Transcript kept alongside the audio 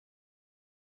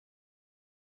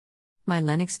My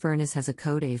Lennox furnace has a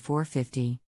code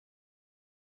A450.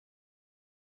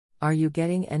 Are you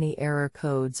getting any error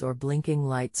codes or blinking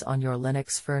lights on your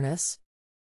Lennox furnace?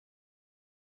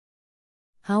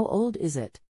 How old is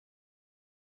it?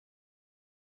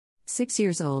 6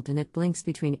 years old and it blinks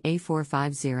between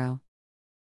A450.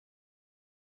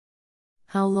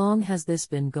 How long has this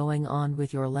been going on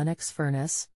with your Lennox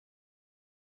furnace?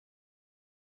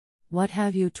 What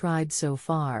have you tried so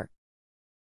far?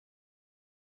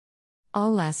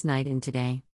 All last night and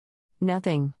today.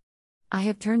 Nothing. I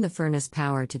have turned the furnace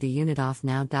power to the unit off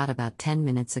now. About 10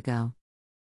 minutes ago.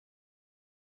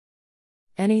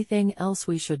 Anything else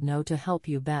we should know to help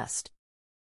you best?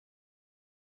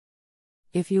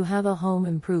 If you have a home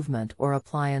improvement or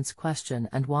appliance question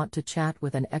and want to chat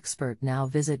with an expert now,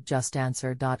 visit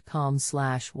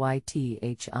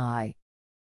justanswer.com/ythi.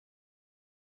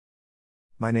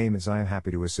 My name is I am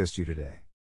happy to assist you today.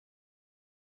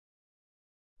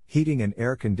 Heating and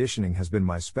air conditioning has been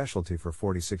my specialty for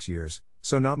 46 years,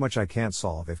 so not much I can't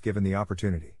solve if given the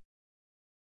opportunity.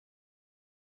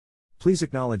 Please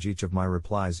acknowledge each of my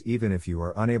replies even if you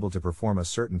are unable to perform a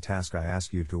certain task I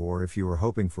ask you to, or if you are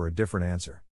hoping for a different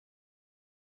answer.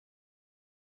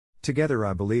 Together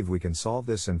I believe we can solve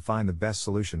this and find the best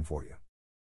solution for you.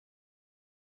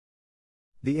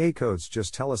 The A codes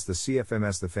just tell us the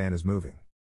CFMS the fan is moving.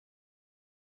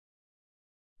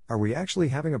 Are we actually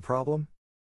having a problem?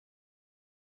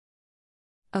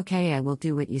 Okay, I will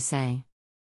do what you say.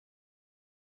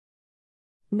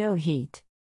 No heat.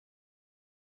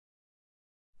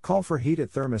 Call for heat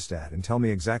at thermostat and tell me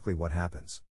exactly what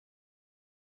happens.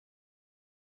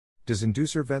 Does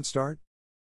inducer vent start?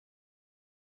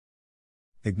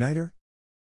 Igniter?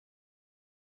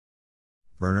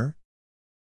 Burner?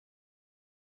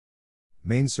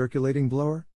 Main circulating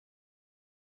blower?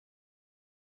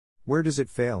 Where does it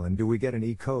fail and do we get an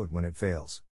E code when it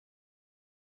fails?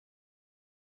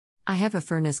 I have a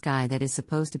furnace guy that is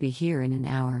supposed to be here in an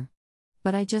hour.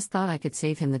 But I just thought I could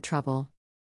save him the trouble.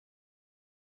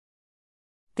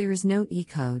 There is no E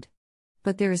code.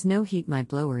 But there is no heat, my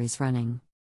blower is running.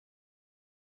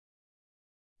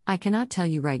 I cannot tell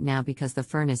you right now because the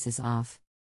furnace is off.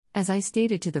 As I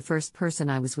stated to the first person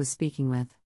I was speaking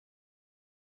with.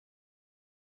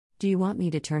 Do you want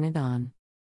me to turn it on?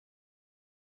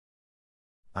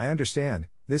 I understand,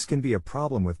 this can be a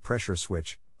problem with pressure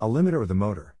switch, a limiter or the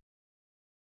motor.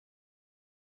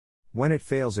 When it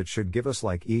fails it should give us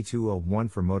like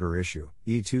E201 for motor issue,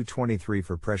 E223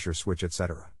 for pressure switch,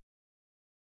 etc.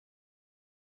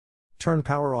 Turn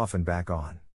power off and back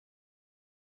on.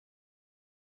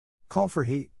 Call for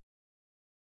heat.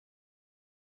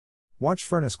 Watch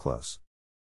furnace close.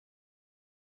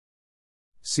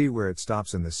 See where it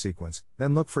stops in this sequence,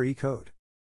 then look for E code.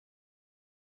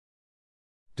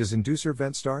 Does inducer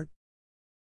vent start?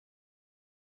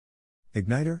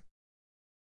 Igniter?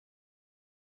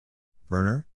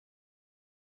 Burner?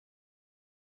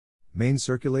 Main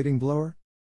circulating blower?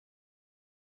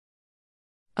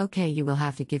 Okay, you will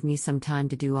have to give me some time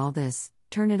to do all this.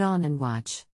 Turn it on and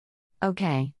watch.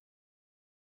 Okay.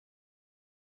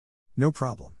 No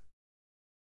problem.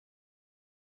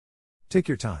 Take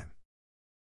your time.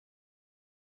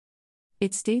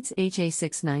 It states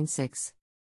HA696.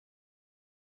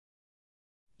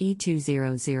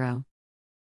 E200.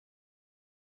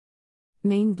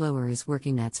 Main blower is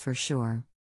working, that's for sure.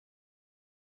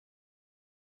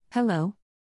 Hello?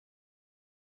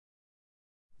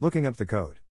 Looking up the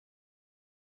code.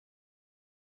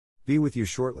 Be with you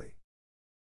shortly.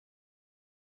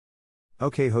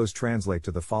 OK, host, translate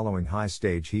to the following: high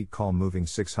stage heat call moving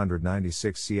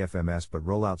 696 CFMS but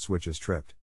rollout switch is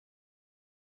tripped.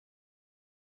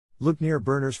 Look near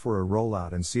burners for a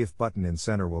rollout and see if button in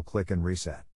center will click and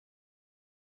reset.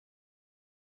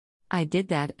 I did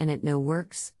that and it no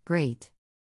works. Great.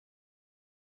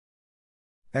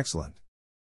 Excellent.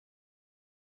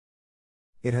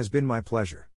 It has been my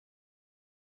pleasure.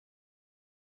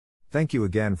 Thank you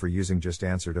again for using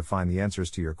JustAnswer to find the answers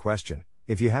to your question.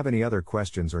 If you have any other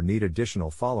questions or need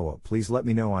additional follow-up, please let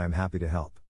me know. I am happy to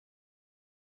help.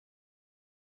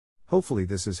 Hopefully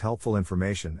this is helpful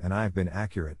information and I have been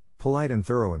accurate, polite and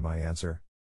thorough in my answer.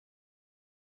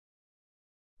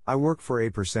 I work for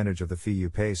a percentage of the fee you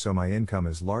pay, so my income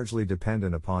is largely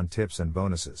dependent upon tips and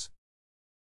bonuses.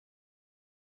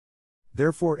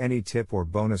 Therefore, any tip or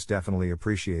bonus definitely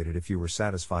appreciated if you were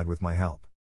satisfied with my help.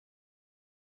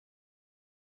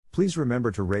 Please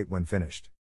remember to rate when finished.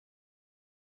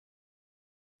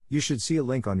 You should see a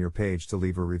link on your page to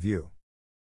leave a review.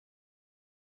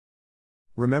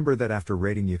 Remember that after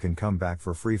rating you can come back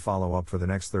for free follow-up for the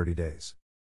next 30 days.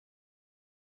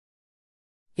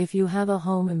 If you have a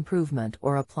home improvement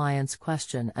or appliance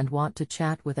question and want to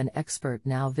chat with an expert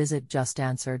now, visit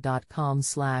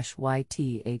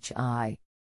justanswer.com/YTHI.